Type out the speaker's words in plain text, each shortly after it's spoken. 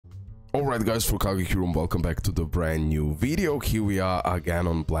Alright guys, RoKage here and welcome back to the brand new video. Here we are again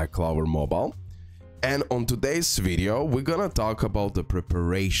on Black Clover Mobile. And on today's video, we're gonna talk about the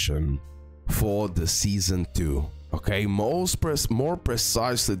preparation for the Season 2. Okay, more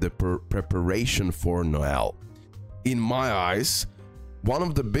precisely the preparation for Noelle. In my eyes, one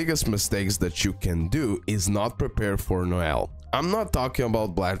of the biggest mistakes that you can do is not prepare for Noelle. I'm not talking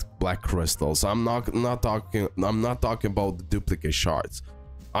about black crystals. I'm not talking about the duplicate shards.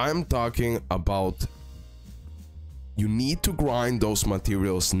 I'm talking about you need to grind those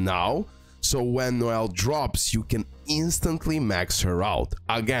materials now, so when Noelle drops, you can instantly max her out.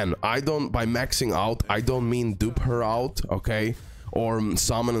 Again, by maxing out, I don't mean dupe her out, okay? Or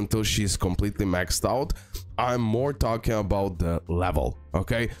summon until she's completely maxed out. I'm more talking about the level,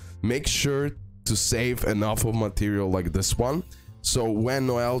 okay? Make sure to save enough of material like this one, so when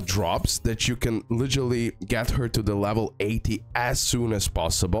Noelle drops, that you can literally get her to the level 80 as soon as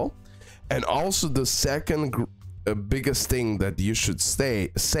possible. And also the second biggest thing that you should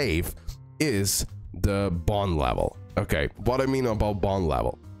save is the bond level. Okay, what I mean about bond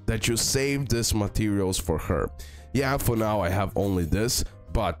level, that you save these materials for her. Yeah, for now I have only this,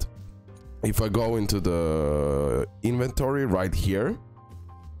 but if I go into the inventory right here,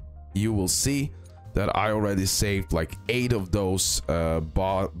 you will see that I already saved like 8 of those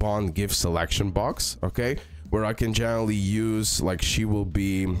bond gift selection box, okay, where I can generally use, like, she will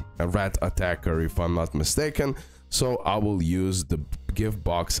be a red attacker if I'm not mistaken, so I will use the gift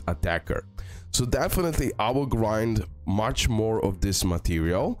box attacker. So definitely I will grind much more of this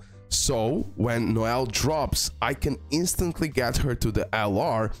material, so when Noelle drops, I can instantly get her to the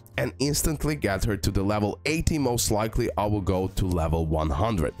LR and instantly get her to the level 80. Most likely I will go to level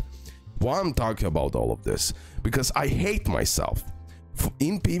 100. Why I'm talking about all of this? Because I hate myself.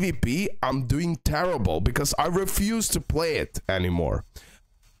 In PvP, I'm doing terrible because I refuse to play it anymore.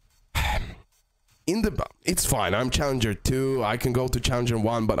 It's fine, I'm Challenger 2, I can go to Challenger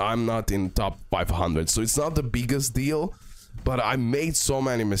 1, but I'm not in top 500, so it's not the biggest deal, but I made so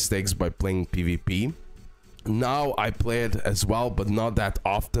many mistakes by playing PvP. Now I play it as well, but not that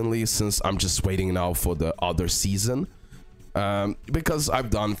oftenly, since I'm just waiting now for the other season. Because I've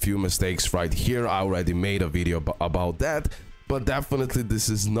done few mistakes right here. I already made a video about that, but definitely this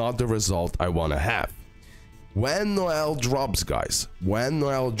is not the result I want to have. When Noelle drops, guys, when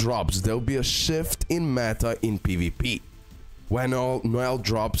Noelle drops, there'll be a shift in meta in PvP. When Noelle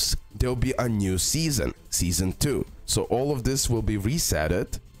drops, there'll be a new season, Season 2. So all of this will be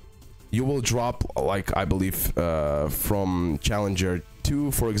resetted. You will drop, like, I believe from Challenger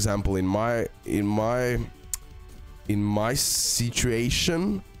 2, for example, in my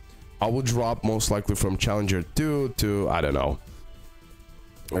situation, I will drop most likely from Challenger 2 to, I don't know,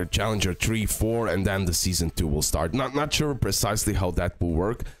 or Challenger 3, 4, and then the Season 2 will start. Not sure precisely how that will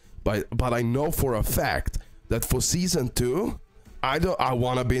work, but I know for a fact that for Season 2, I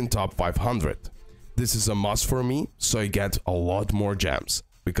want to be in top 500. This is a must for me, so I get a lot more gems.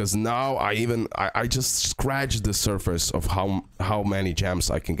 Because now I just scratched the surface of how many gems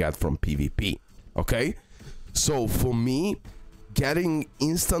I can get from PvP, okay? So for me, getting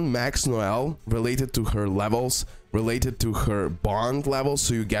instant max Noelle related to her levels, related to her bond levels,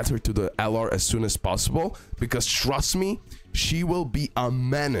 so you get her to the LR as soon as possible, because trust me, she will be a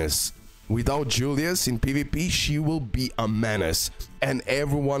menace. Without Julius in PvP, she will be a menace, and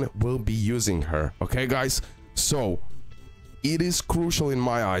everyone will be using her, okay guys? So it is crucial in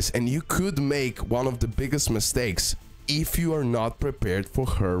my eyes, and you could make one of the biggest mistakes if you are not prepared for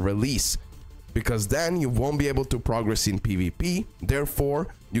her release. Because then you won't be able to progress in PvP,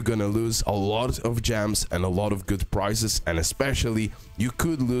 therefore you're gonna lose a lot of gems and a lot of good prizes, and especially you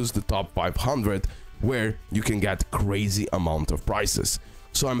could lose the top 500 where you can get crazy amount of prizes.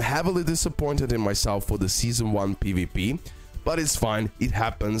 So I'm heavily disappointed in myself for the Season 1 PvP, but it's fine, it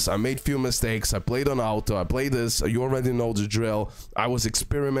happens. I made few mistakes, I played on auto, I played this, you already know the drill. I was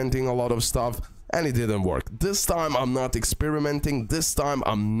experimenting a lot of stuff, and it didn't work. This time I'm not experimenting, this time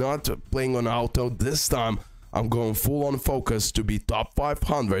I'm not playing on auto, this time I'm going full on focus to be top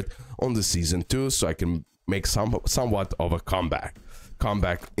 500 on the Season 2, so I can make somewhat of a comeback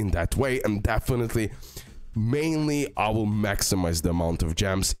in that way. And definitely, mainly, I will maximize the amount of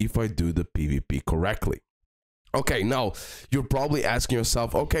gems if I do the PvP correctly. Okay, now you're probably asking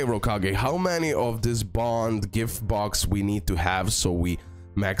yourself, okay RoKage, how many of this bond gift box we need to have so we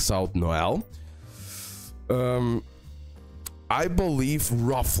max out Noelle? I believe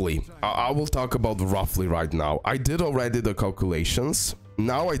roughly, I will talk about roughly right now. I did already the calculations.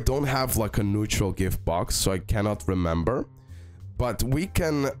 Now I don't have like a neutral gift box, so I cannot remember. But we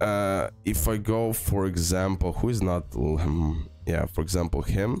can, if I go, for example, who is not, yeah, for example,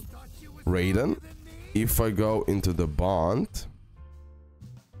 him. Raiden. If I go into the bond,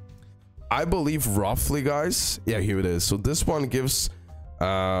 I believe roughly, guys, yeah, here it is. So this one gives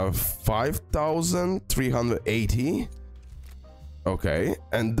 5,380. Okay,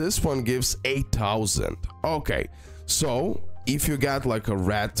 and this one gives 8,000. Okay, so if you get like a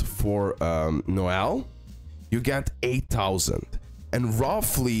rat for Noelle, you get 8,000. And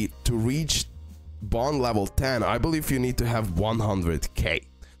roughly to reach bond level 10, I believe you need to have 100k.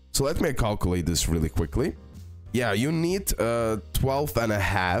 So let me calculate this really quickly. Yeah, you need 12 and a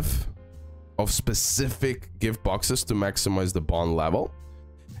half of specific gift boxes to maximize the bond level.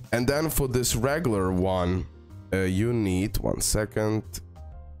 And then for this regular one, you need 1 second.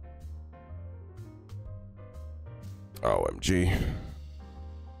 OMG.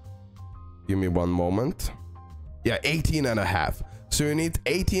 Give me one moment. Yeah, 18 and a half. So you need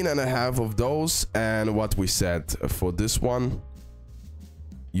 18 and a half of those. And what we said for this one,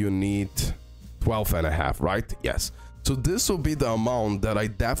 you need 12 and a half, right? Yes. So this will be the amount that I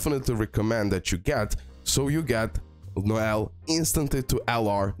definitely recommend that you get. So you get Noelle instantly to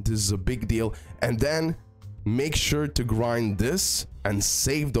LR. This is a big deal. And then make sure to grind this and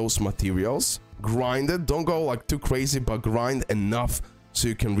save those materials. Grind it. Don't go like too crazy, but grind enough so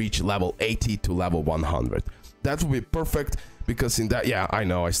you can reach level 80 to level 100. That will be perfect, because in that, yeah, I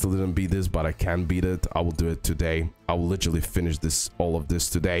know I still didn't beat this, but I can beat it. I will do it today. I will literally finish all of this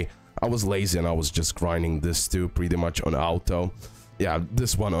today. I was lazy and I was just grinding this too, pretty much on auto. Yeah,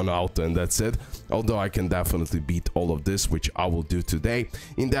 this one on auto, and that's it. Although I can definitely beat all of this, which I will do today.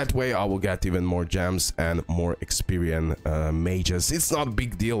 In that way, I will get even more gems and more experienced mages. It's not a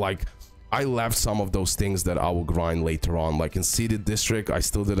big deal. Like, I left some of those things that I will grind later on. Like in Seeded District, I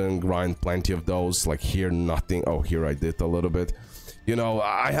still didn't grind plenty of those. Like here, nothing. Oh, here I did a little bit. You know,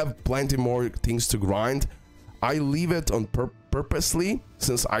 I have plenty more things to grind. I leave it on purposely,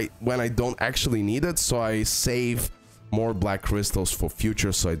 since when I don't actually need it, so I save more black crystals for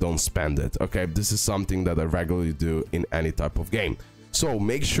future, so I don't spend it. Okay, this is something that I regularly do in any type of game. So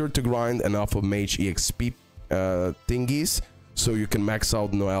make sure to grind enough of mage exp thingies, so you can max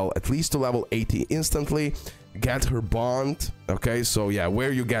out Noelle at least to level 80 instantly. Get her bond. Okay, so yeah,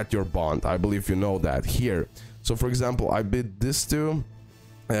 where you get your bond, I believe you know that. Here, so for example, I bid this too.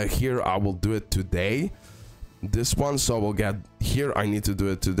 Here I will do it today. This one, so we'll get here. I need to do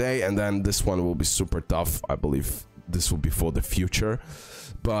it today, and then this one will be super tough. I believe this will be for the future,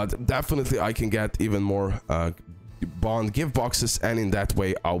 but definitely I can get even more bond gift boxes, and in that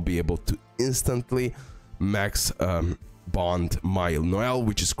way I'll be able to instantly max bond my Noelle,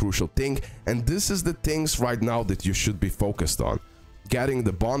 which is crucial thing. And this is the things right now that you should be focused on: getting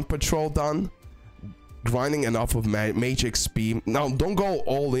the bond patrol done, grinding enough of mage XP. Now don't go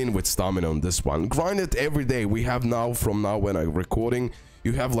all in with stamina on this one. Grind it every day. We have now, from now when I'm recording,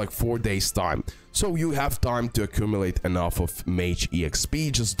 you have like 4 days time, so you have time to accumulate enough of mage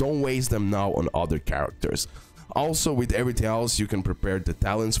exp. Just don't waste them now on other characters. Also, with everything else, you can prepare the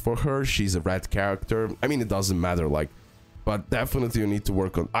talents for her. She's a red character. I mean, it doesn't matter, like, but definitely you need to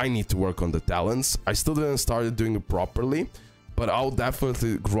work on, I need to work on the talents. I still didn't start doing it properly, but I'll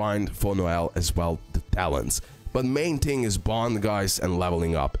definitely grind for Noelle as well, the talents. But main thing is bond, guys, and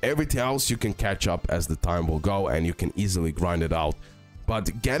leveling up. Everything else you can catch up as the time will go, and you can easily grind it out.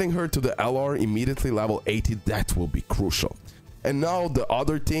 But getting her to the LR immediately level 80, that will be crucial. And now the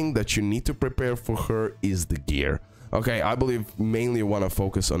other thing that you need to prepare for her is the gear. Okay, I believe mainly you want to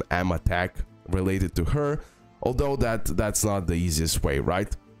focus on AM attack related to her, although that's not the easiest way,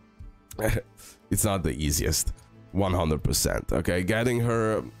 right? It's not the easiest, 100%. Okay, getting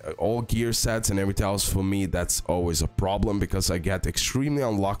her all gear sets and everything else, for me, that's always a problem, because I get extremely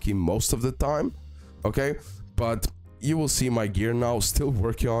unlucky most of the time. Okay, but you will see my gear now, still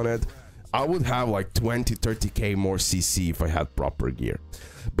working on it. I would have like 20-30k more CC if I had proper gear,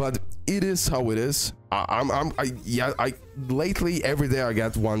 but it is how it is. Lately every day I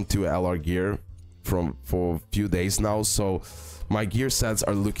get 1-2 LR gear for a few days now, so my gear sets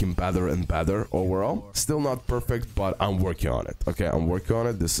are looking better and better overall. Still not perfect, but I'm working on it. Okay, I'm working on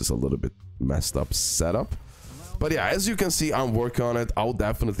it. This is a little bit messed up setup, but yeah, as you can see, I'm working on it. I'll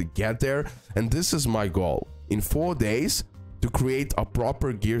definitely get there, and this is my goal. In 4 days, to create a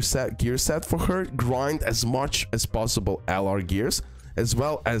proper gear set for her, grind as much as possible LR gears, as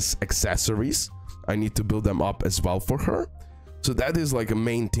well as accessories. I need to build them up as well for her. So that is like a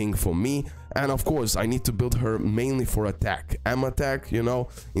main thing for me. And of course, I need to build her mainly for attack. AM attack, you know,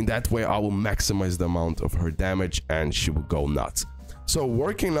 in that way I will maximize the amount of her damage and she will go nuts. So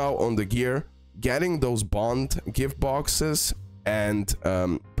working now on the gear, getting those bond gift boxes, and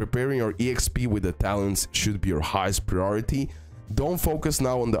preparing your EXP with the talents should be your highest priority. don't focus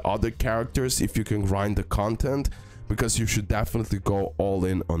now on the other characters if you can grind the content, because you should definitely go all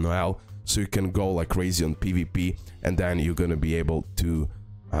in on Noelle, so you can go like crazy on PvP, and then you're gonna be able to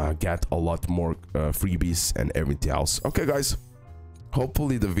get a lot more freebies and everything else. Okay guys,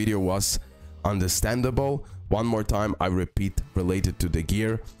 hopefully the video was understandable. One more time, I repeat, related to the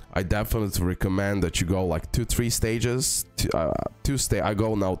gear, I definitely recommend that you go like 2-3 stages. I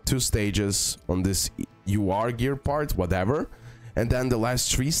go now 2 stages on this UR gear part, whatever, and then the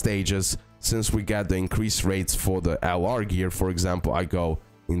last 3 stages, since we get the increased rates for the LR gear, for example, I go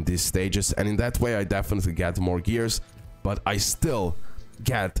in these stages, and in that way I definitely get more gears, but I still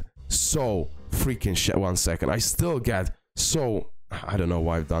get so freaking one second, I still get so, I don't know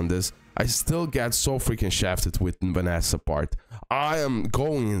why I've done this, I still get so freaking shafted with Vanessa part. I am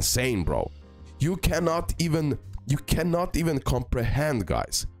going insane, bro. You cannot even comprehend,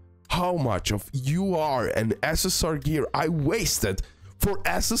 guys, how much of UR and SSR gear I wasted for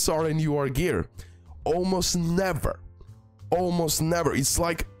SSR and UR gear. Almost never. It's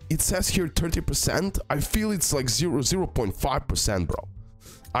like, it says here 30%. I feel it's like 0.5%, bro.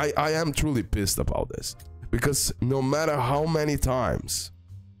 I am truly pissed about this, because no matter how many times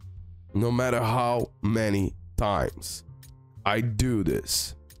I do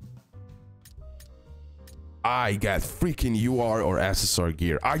this, I get freaking UR or SSR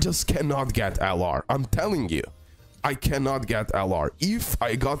gear. I just cannot get LR. I'm telling you, I cannot get LR. If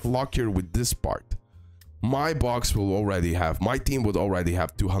I got luckier with this part, my box will already have, my team would already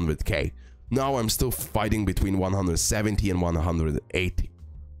have 200k. Now I'm still fighting between 170 and 180.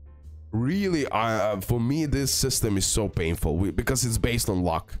 Really, for me, this system is so painful because it's based on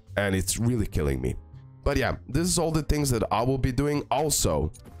luck, and it's really killing me. But yeah, this is all the things that I will be doing.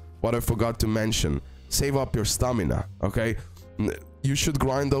 Also, what I forgot to mention, save up your stamina, okay? You should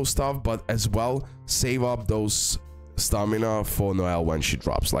grind those stuff, but as well, save up those stamina for Noelle when she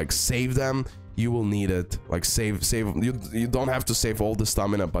drops. Like, save them, you will need it. Like, save, you don't have to save all the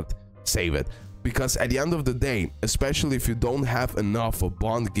stamina, but save it. Because at the end of the day, especially if you don't have enough of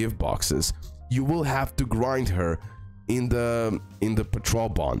bond gift boxes, you will have to grind her in the patrol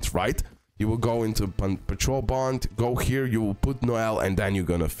bond, right? You will go into patrol bond, go here, you will put Noelle, and then you're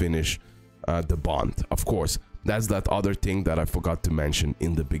gonna finish the bond. Of course, that's that other thing that I forgot to mention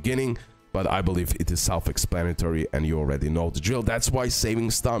in the beginning, but I believe it is self-explanatory and you already know the drill. That's why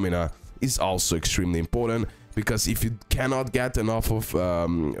saving stamina is also extremely important, because if you cannot get enough of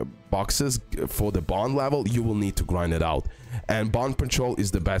boxes for the bond level, you will need to grind it out. And bond patrol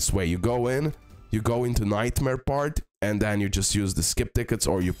is the best way. You go into nightmare part, and then you just use the skip tickets,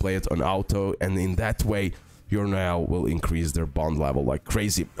 or you play it on auto, and in that way your Noelle will increase their bond level like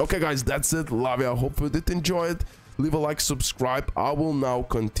crazy. Okay guys, that's it. Love you. I hope you did enjoy it. Leave a like, subscribe. I will now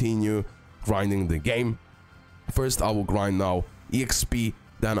continue grinding the game. First I will grind now EXP,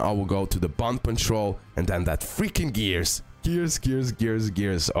 then I will go to the bond patrol, and then that freaking gears.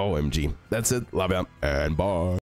 OMG. That's it. Love ya, and bye.